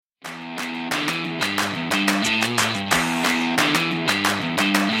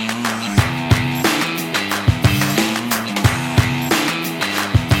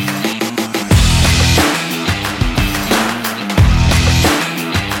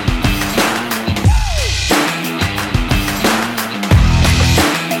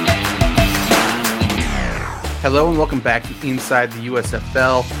Hello and welcome back to Inside the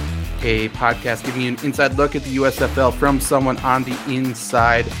USFL, a podcast giving you an inside look at the USFL from someone on the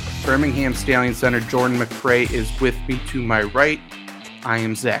inside. Birmingham Stallion Center Jordan McCray is with me to my right. I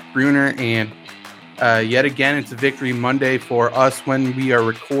am Zach Brunner, and yet again, it's a victory Monday for us when we are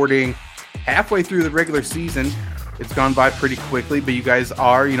recording halfway through the regular season. It's gone by pretty quickly, but you guys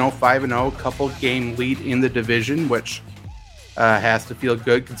are, 5-0, couple game lead in the division, which has to feel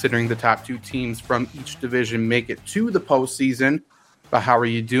good considering the top two teams from each division make it to the postseason. But how are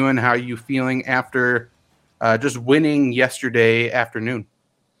you doing? How are you feeling after just winning yesterday afternoon?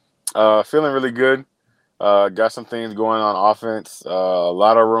 Feeling really good. Got some things going on offense. A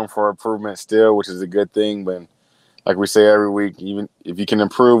lot of room for improvement still, which is a good thing. But like we say every week, even if you can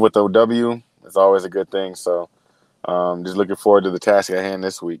improve with OW, it's always a good thing. So just looking forward to the task at hand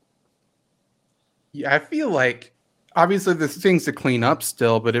this week. Yeah, I feel like obviously there's things to clean up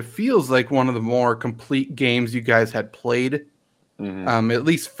still, but it feels like one of the more complete games you guys had played. Mm-hmm. At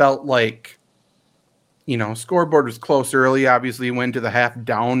least felt like, scoreboard was close early. Obviously, you went to the half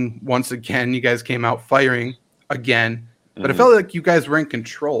down once again. You guys came out firing again. But It felt like you guys were in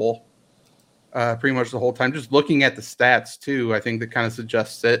control pretty much the whole time. Just looking at the stats, too, I think that kind of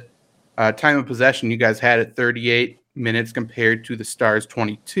suggests it. Time of possession, you guys had it 38 minutes compared to the Stars'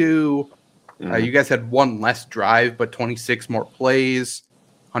 22. You guys had one less drive, but 26 more plays,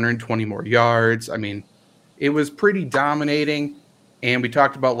 120 more yards. I mean, it was pretty dominating. And we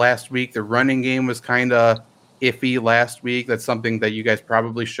talked about last week, the running game was kind of iffy last week. That's something that you guys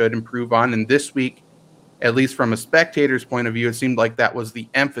probably should improve on. And this week, at least from a spectator's point of view, it seemed like that was the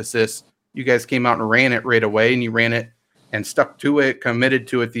emphasis. You guys came out and ran it right away, and you ran it and stuck to it, committed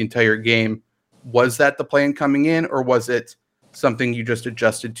to it the entire game. Was that the plan coming in, or was it something you just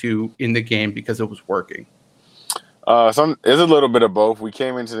adjusted to in the game because it was working? It's a little bit of both. We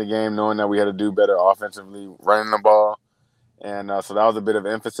came into the game knowing that we had to do better offensively, running the ball. And so that was a bit of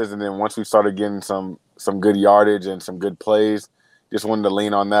emphasis. And then once we started getting some good yardage and some good plays, just wanted to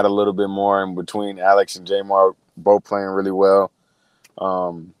lean on that a little bit more. And between Alex and Jamar both playing really well,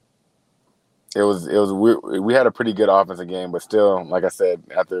 we had a pretty good offensive game. But still, like I said,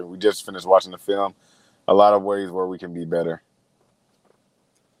 after we just finished watching the film, a lot of ways where we can be better.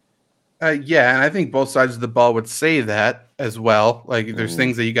 Yeah, and I think both sides of the ball would say that as well. Like, there's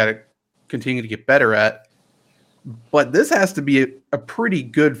things that you got to continue to get better at. But this has to be a pretty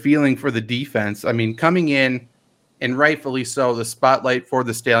good feeling for the defense. I mean, coming in, and rightfully so, the spotlight for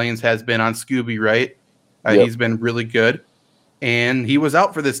the Stallions has been on Scooby, right? Yep. He's been really good. And he was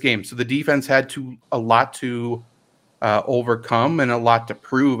out for this game. So the defense had a lot to overcome and a lot to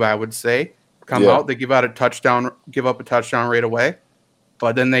prove, I would say. Out, they give up a touchdown right away.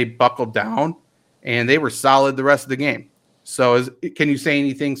 But then they buckled down, and they were solid the rest of the game. So can you say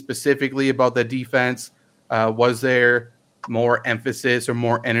anything specifically about the defense? Was there more emphasis or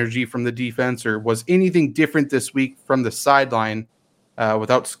more energy from the defense, or was anything different this week from the sideline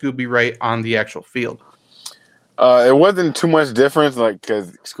without Scooby right on the actual field? It wasn't too much difference,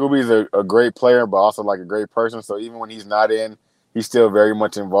 because Scooby's a great player, but also a great person. So even when he's not in, he's still very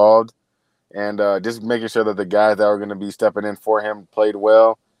much involved. And just making sure that the guys that were going to be stepping in for him played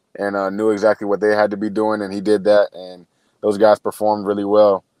well and knew exactly what they had to be doing, and he did that. And those guys performed really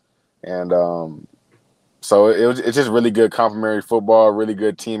well. And so it's just really good complementary football, really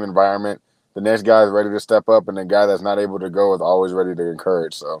good team environment. The next guy is ready to step up, and the guy that's not able to go is always ready to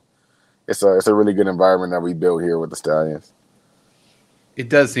encourage. So it's a really good environment that we built here with the Stallions. It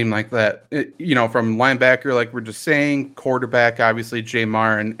does seem like that. From linebacker, like we're just saying, quarterback, obviously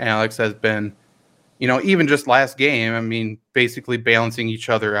Jamar and Alex has been, even just last game, I mean, basically balancing each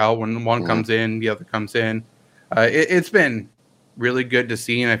other out. When one comes in, the other comes in. It's been really good to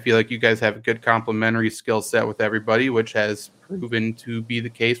see, and I feel like you guys have a good complementary skill set with everybody, which has proven to be the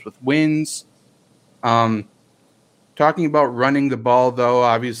case with wins. Talking about running the ball, though,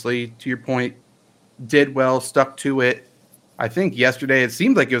 obviously, to your point, did well, stuck to it. I think yesterday it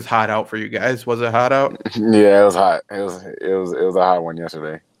seemed like it was hot out for you guys. Was it hot out? Yeah, it was hot. It was a hot one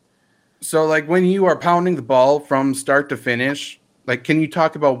yesterday. So, when you are pounding the ball from start to finish, can you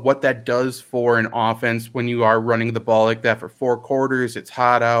talk about what that does for an offense when you are running the ball like that for 4 quarters? It's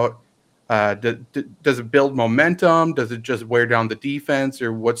hot out. Does it build momentum? Does it just wear down the defense?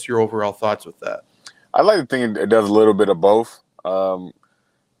 Or what's your overall thoughts with that? I like to think it does a little bit of both.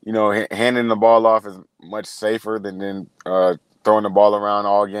 Handing the ball off is much safer than throwing the ball around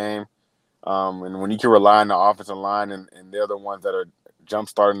all game. And when you can rely on the offensive line and they're the ones that are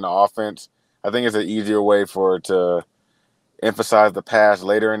jump-starting the offense, I think it's an easier way to emphasize the pass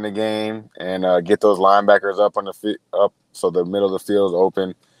later in the game and get those linebackers up so the middle of the field is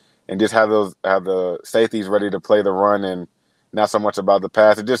open and just have the safeties ready to play the run and not so much about the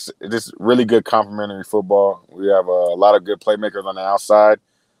pass. It's just really good complementary football. We have a lot of good playmakers on the outside.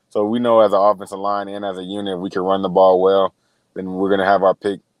 So we know as an offensive line and as a unit, if we can run the ball well, then we're going to have our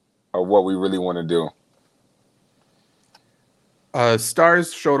pick of what we really want to do.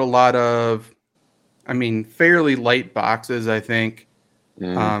 Stars showed a lot of, fairly light boxes, I think.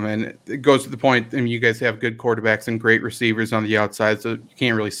 And it goes to the point, you guys have good quarterbacks and great receivers on the outside, so you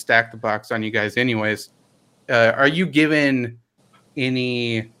can't really stack the box on you guys anyways. Are you given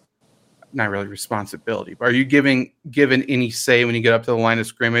any, not really responsibility, but are you given any say when you get up to the line of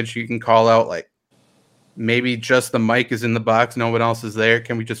scrimmage? You can call out, like, maybe just the mic is in the box, no one else is there.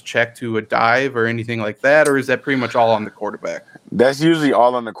 Can we just check to a dive or anything like that? Or is that pretty much all on the quarterback? That's usually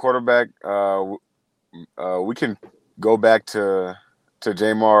all on the quarterback. We can go back to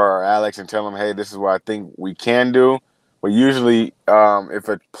Jamar or Alex and tell them, hey, this is what I think we can do. But usually if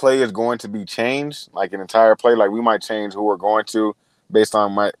a play is going to be changed, like an entire play, like we might change who we're going to based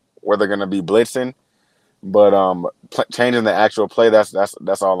on where they're going to be blitzing. But changing the actual play, that's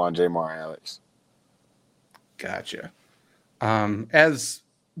all on Jamar and Alex. Gotcha. As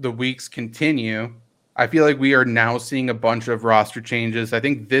the weeks continue, I feel like we are now seeing a bunch of roster changes. I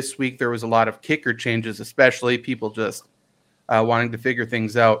think this week there was a lot of kicker changes, especially people just wanting to figure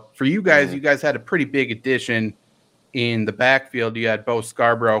things out. For you guys, you guys had a pretty big addition in the backfield. You had Bo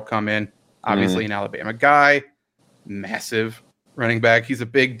Scarborough come in, obviously an Alabama guy, massive running back. He's a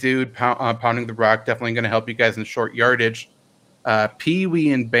big dude, pounding the rock, definitely going to help you guys in short yardage. Pee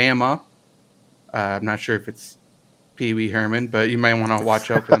Wee and Bama. I'm not sure if it's Pee Wee Herman, but you might want to watch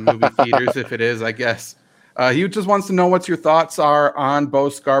out for the movie theaters if it is, I guess. He just wants to know what your thoughts are on Bo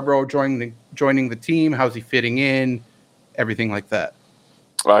Scarborough joining the team. How's he fitting in? Everything like that.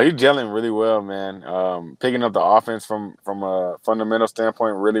 He's gelling really well, man. Picking up the offense from a fundamental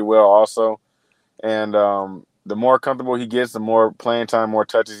standpoint really well also. And the more comfortable he gets, the more playing time, more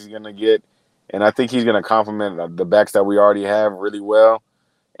touches he's going to get. And I think he's going to complement the backs that we already have really well.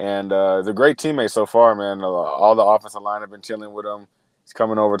 And he's a great teammate so far, man. All the offensive line have been chilling with him. He's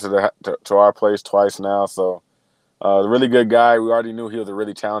coming over to our place twice now. So a really good guy. We already knew he was a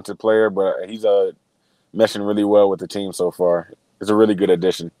really talented player, but he's meshing really well with the team so far. It's a really good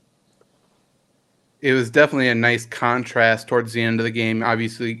addition. It was definitely a nice contrast towards the end of the game.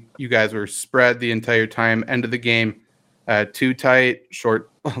 Obviously, you guys were spread the entire time. End of the game, too tight,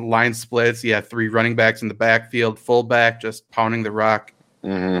 short line splits. You had 3 running backs in the backfield, fullback just pounding the rock.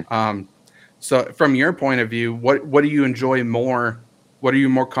 So from your point of view, what do you enjoy more? What are you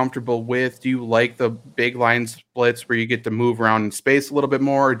more comfortable with? Do you like the big line splits where you get to move around in space a little bit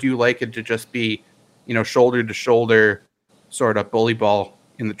more, or do you like it to just be, shoulder to shoulder sort of bully ball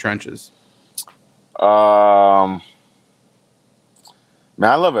in the trenches? Man,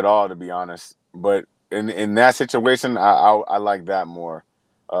 I love it all, to be honest. But in that situation, I like that more.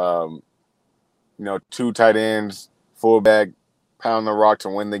 2 tight ends, fullback, pound the rock to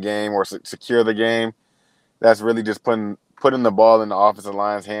win the game or secure the game. That's really just putting the ball in the offensive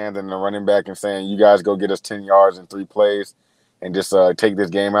line's hands and the running back and saying, you guys go get us 10 yards in 3 plays and just take this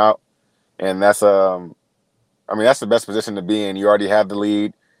game out. And that's that's the best position to be in. You already have the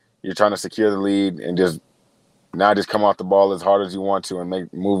lead. You're trying to secure the lead and just come off the ball as hard as you want to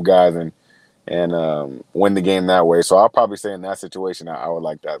and move guys and win the game that way. So I'll probably say in that situation, I would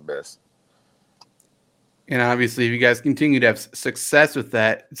like that best. And obviously, if you guys continue to have success with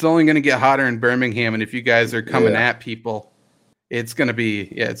that, it's only going to get hotter in Birmingham. And if you guys are coming at people, it's going to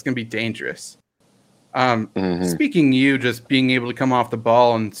be dangerous. Speaking you just being able to come off the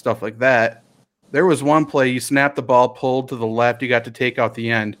ball and stuff like that, there was one play you snapped the ball, pulled to the left, you got to take out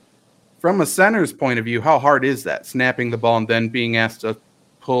the end. From a center's point of view, how hard is that, snapping the ball and then being asked to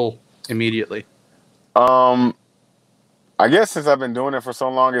pull immediately? I guess since I've been doing it for so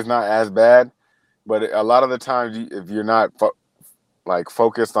long, it's not as bad. But a lot of the times, if you're not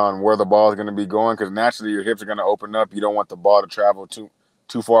focused on where the ball is going to be going, because naturally your hips are going to open up. You don't want the ball to travel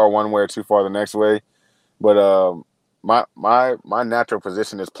too far one way or too far the next way. But my natural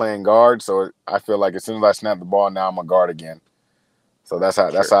position is playing guard, so I feel like as soon as I snap the ball, now I'm a guard again. So that's how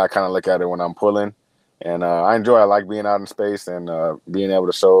I kind of look at it when I'm pulling, and I like being out in space and being able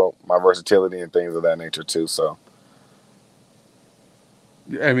to show my versatility and things of that nature too. So,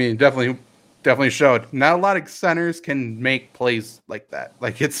 I mean, definitely showed. Not a lot of centers can make plays like that.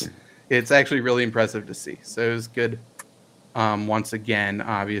 Like it's actually really impressive to see. So it was good. Once again,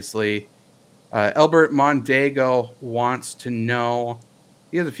 obviously, Albert Mondego wants to know.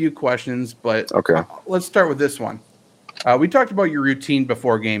 He has a few questions, but okay. Let's start with this one. We talked about your routine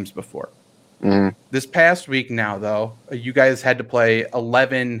before games before. This past week now, though, you guys had to play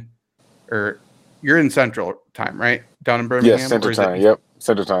 11 or you're in Central Time, right? Down in Birmingham? Yes, Central Time. Yep.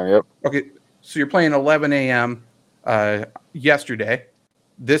 Central Time. Yep. Okay. So you're playing 11 a.m. Yesterday.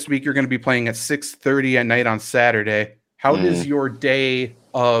 This week you're going to be playing at 6:30 at night on Saturday. How does your day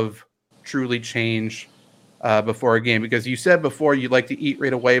of truly change before a game? Because you said before you like to eat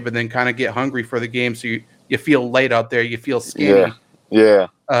right away, but then kind of get hungry for the game. So you feel light out there. You feel skinny. Yeah.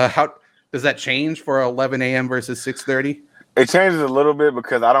 How does that change for 11 a.m. versus 6:30? It changes a little bit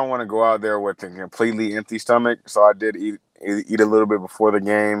because I don't want to go out there with a completely empty stomach. So I did eat a little bit before the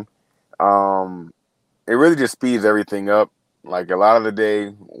game. It really just speeds everything up. Like a lot of the day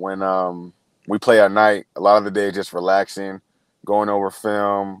when we play at night, a lot of the day is just relaxing, going over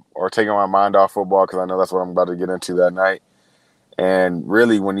film or taking my mind off football because I know that's what I'm about to get into that night. And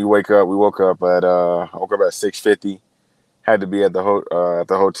really, when you wake up, we woke up at 6:50. Had to be at the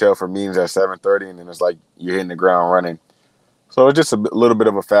hotel for meetings at 7:30, and then it's like you're hitting the ground running. So it's just a little bit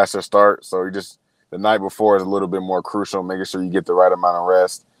of a faster start. So the night before is a little bit more crucial, making sure you get the right amount of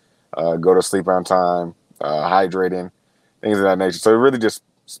rest, go to sleep on time, hydrating, things of that nature. So it really just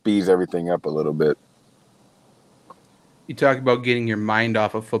speeds everything up a little bit. You talk about getting your mind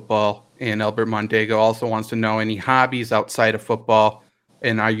off of football, and Albert Mondego also wants to know any hobbies outside of football,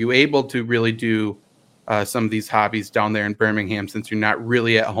 and are you able to really do some of these hobbies down there in Birmingham since you're not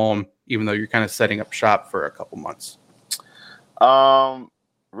really at home, even though you're kind of setting up shop for a couple months?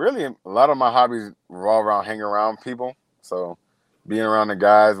 Really, a lot of my hobbies revolve around hanging around people. So being around the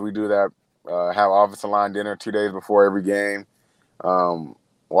guys, we do that. Have offensive line dinner 2 days before every game.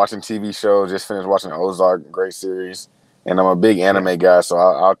 Watching TV shows. Just finished watching Ozark, great series. And I'm a big anime guy, so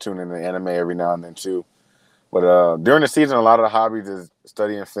I'll tune in to anime every now and then too. But during the season, a lot of the hobbies is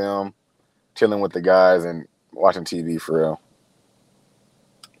studying film, chilling with the guys, and watching TV for real,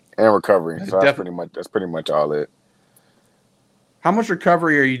 and recovery. So that's pretty much all it. How much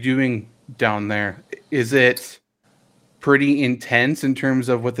recovery are you doing down there? Is it pretty intense in terms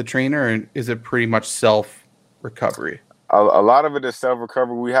of with the trainer, or is it pretty much self-recovery? A lot of it is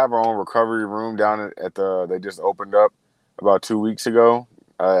self-recovery. We have our own recovery room down at they just opened up about 2 weeks ago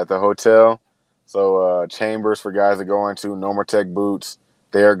at the hotel. So chambers for guys to go into, Normatec boots,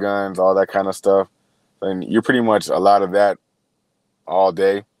 Thayer guns, all that kind of stuff. And you're pretty much a lot of that all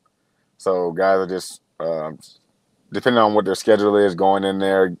day. So guys are just depending on what their schedule is, going in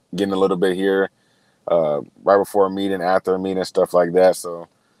there, getting a little bit here, right before a meeting, after a meeting, stuff like that. So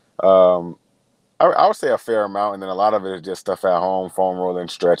I would say a fair amount, and then a lot of it is just stuff at home, foam rolling,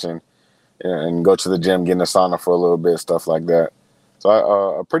 stretching, and go to the gym, get in the sauna for a little bit, stuff like that. So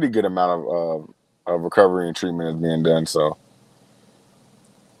a pretty good amount of recovery and treatment is being done. So,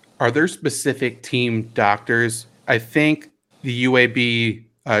 are there specific team doctors? I think the UAB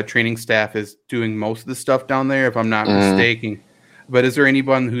training staff is doing most of the stuff down there, if I'm not mistaken. But is there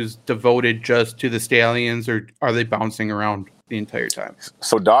anyone who's devoted just to the Stallions, or are they bouncing around the entire time?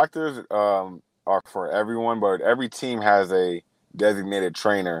 So doctors are for everyone, but every team has a designated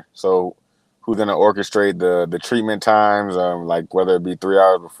trainer. So who's going to orchestrate the treatment times, like whether it be 3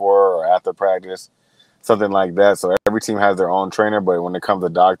 hours before or after practice, something like that. So every team has their own trainer, but when it comes to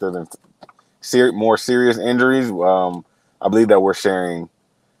doctors and more serious injuries, I believe that we're sharing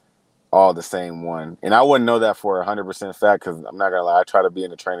all the same one. And I wouldn't know that for 100% fact because I'm not going to lie, I try to be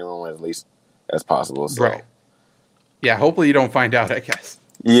in the training room as least as possible. So. Right. Yeah, hopefully you don't find out, I guess.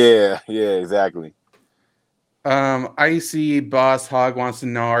 Yeah, exactly. IC Boss Hog wants to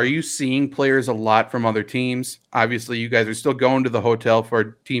know, are you seeing players a lot from other teams? Obviously, you guys are still going to the hotel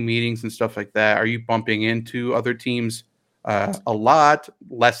for team meetings and stuff like that. Are you bumping into other teams a lot,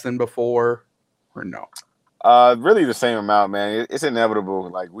 less than before, or no? Really the same amount, man. It's inevitable.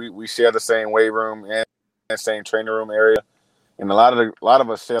 Like we share the same weight room and same training room area, and a lot of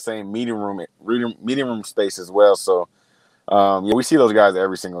us share the same meeting room space as well. So, we see those guys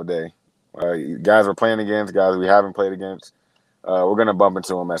every single day. Guys we're playing against, guys we haven't played against. We're gonna bump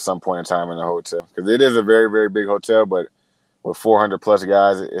into them at some point in time in the hotel because it is a very, very big hotel. But with 400 plus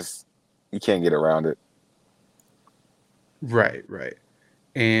guys, you can't get around it. Right.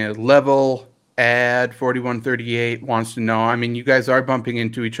 And level Ad 4138 wants to know, I mean, you guys are bumping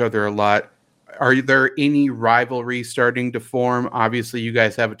into each other a lot. Are there any rivalries starting to form? Obviously, you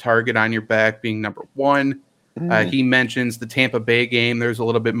guys have a target on your back being number one. He mentions the Tampa Bay game. There's a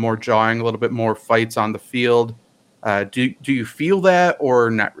little bit more jawing, a little bit more fights on the field. Do you feel that or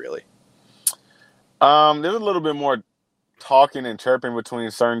not really? There's a little bit more talking and chirping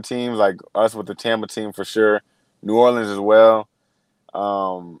between certain teams, like us with the Tampa team for sure, New Orleans as well.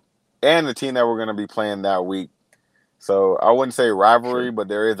 And the team that we're going to be playing that week. So I wouldn't say rivalry, but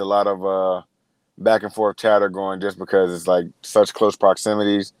there is a lot of back and forth chatter going just because it's like such close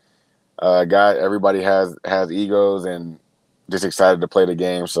proximities. Everybody has egos and just excited to play the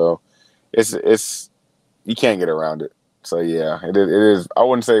game. So it's you can't get around it. So yeah, it is. I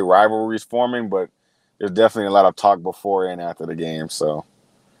wouldn't say rivalries forming, but there's definitely a lot of talk before and after the game. So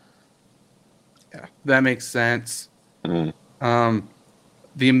yeah, that makes sense. Mm-hmm.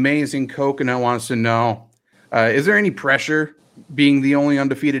 The amazing Coconut wants to know, is there any pressure being the only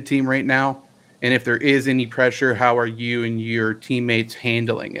undefeated team right now? And if there is any pressure, how are you and your teammates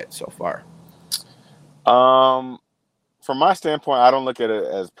handling it so far? From my standpoint, I don't look at it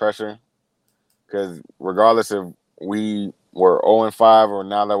as pressure because regardless if we were 0-5 or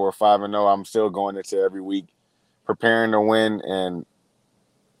now that we're 5-0, I'm still going into every week preparing to win and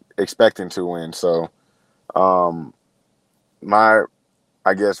expecting to win. So, my,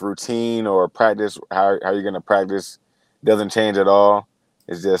 I guess, routine or practice, how you're going to practice doesn't change at all.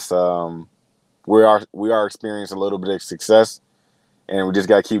 It's just we are experiencing a little bit of success, and we just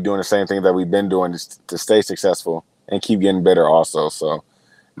got to keep doing the same thing that we've been doing to stay successful and keep getting better also. So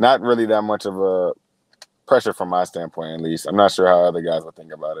not really that much of a pressure from my standpoint, at least. I'm not sure how other guys would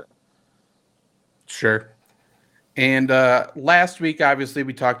think about it. Sure. And last week, obviously,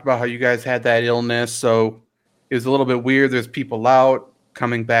 we talked about how you guys had that illness. So it was a little bit weird. There's people out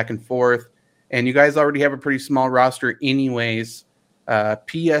coming back and forth. And you guys already have a pretty small roster anyways.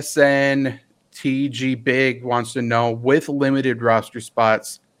 PSN TG Big wants to know, with limited roster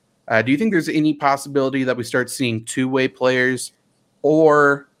spots, do you think there's any possibility that we start seeing two-way players?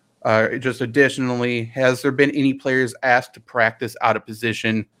 Or just additionally, has there been any players asked to practice out of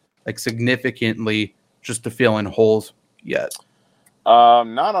position, like significantly, just to fill in holes yet?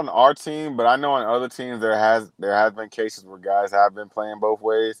 Not on our team, but I know on other teams there has been cases where guys have been playing both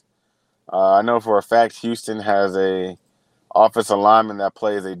ways. I know for a fact Houston has a offensive lineman that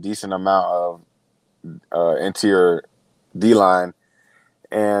plays a decent amount of interior D-line,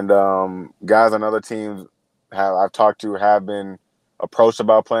 and guys on other teams I've talked to have been approached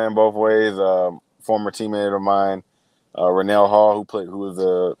about playing both ways. Former teammate of mine, Rennell Hall,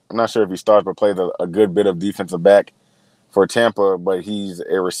 I'm not sure if he starts, but played a good bit of defensive back for Tampa, but he's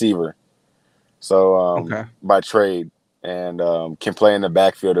a receiver. So by trade, and can play in the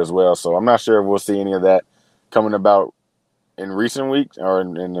backfield as well. So I'm not sure if we'll see any of that coming about in recent weeks or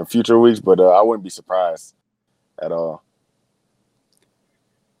in the future weeks, but I wouldn't be surprised at all.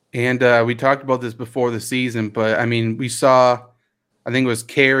 And we talked about this before the season, but I mean, we saw, I think it was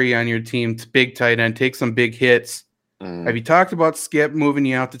Carey on your team, big tight end, take some big hits. Have you talked about Skip moving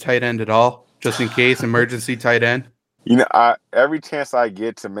you out to tight end at all, just in case, emergency tight end? You know, every chance I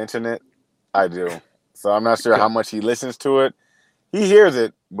get to mention it, I do. So I'm not sure how much he listens to it. He hears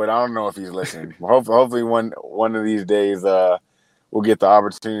it, but I don't know if he's listening. Hopefully one of these days we'll get the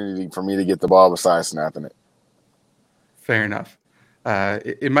opportunity for me to get the ball besides snapping it. Fair enough.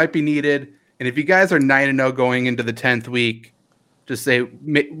 It might be needed. And if you guys are 9-0 going into the 10th week, just say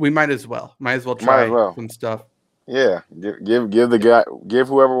we might as well try some stuff. Yeah, give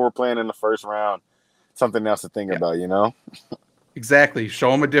whoever we're playing in the first round something else to think about, you know? Exactly.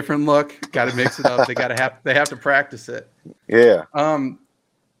 Show them a different look. Got to mix it up. They have to practice it. Yeah.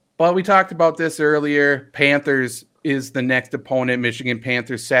 But we talked about this earlier. Panthers is the next opponent. Michigan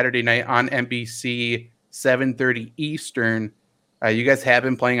Panthers Saturday night on NBC, 7:30 Eastern. You guys have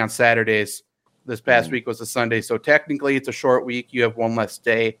been playing on Saturdays. This past week was a Sunday, so technically it's a short week. You have one less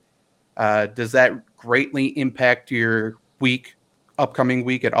day. Does that greatly impact your upcoming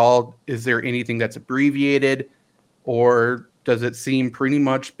week at all? Is there anything that's abbreviated, or does it seem pretty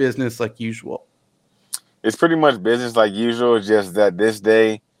much business like usual? It's pretty much business like usual. It's just that this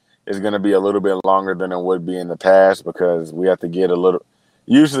day is going to be a little bit longer than it would be in the past because we have to get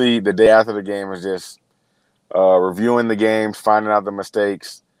usually the day after the game is just reviewing the games, finding out the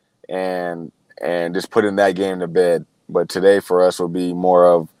mistakes, and just putting that game to bed. But today for us will be more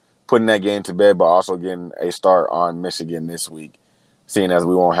of putting that game to bed, but also getting a start on Michigan this week, seeing as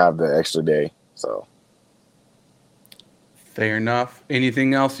we won't have the extra day. So fair enough.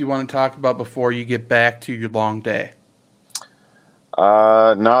 Anything else you want to talk about before you get back to your long day?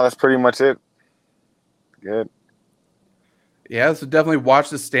 No, that's pretty much it. Good. Yeah, so definitely watch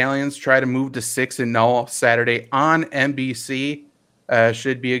the Stallions try to move to 6-0 Saturday on NBC.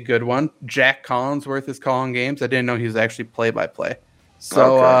 Should be a good one. Jack Collinsworth is calling games. I didn't know he was actually play-by-play.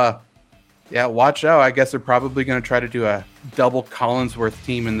 So, yeah, watch out. I guess they're probably going to try to do a double Collinsworth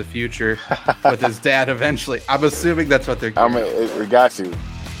team in the future with his dad eventually. I'm assuming that's what they're doing. We got to.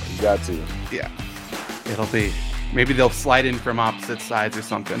 Yeah. It'll be. Maybe they'll slide in from opposite sides or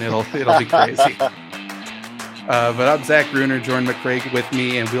something. It'll be crazy. But I'm Zach Brunner, Jordan McCray with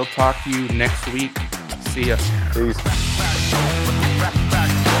me, and we'll talk to you next week. See ya. Peace.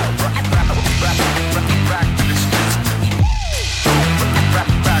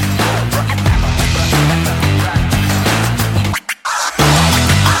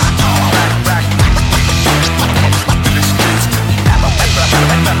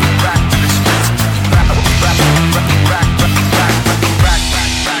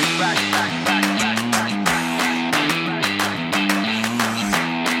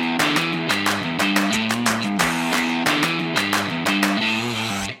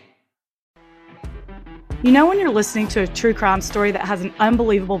 You know when you're listening to a true crime story that has an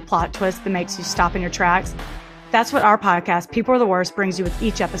unbelievable plot twist that makes you stop in your tracks? That's what our podcast, People Are the Worst, brings you with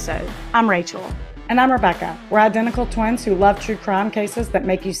each episode. I'm Rachel. And I'm Rebecca. We're identical twins who love true crime cases that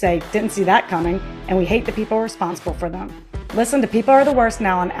make you say, didn't see that coming, and we hate the people responsible for them. Listen to People Are the Worst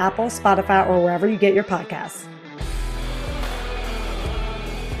now on Apple, Spotify, or wherever you get your podcasts.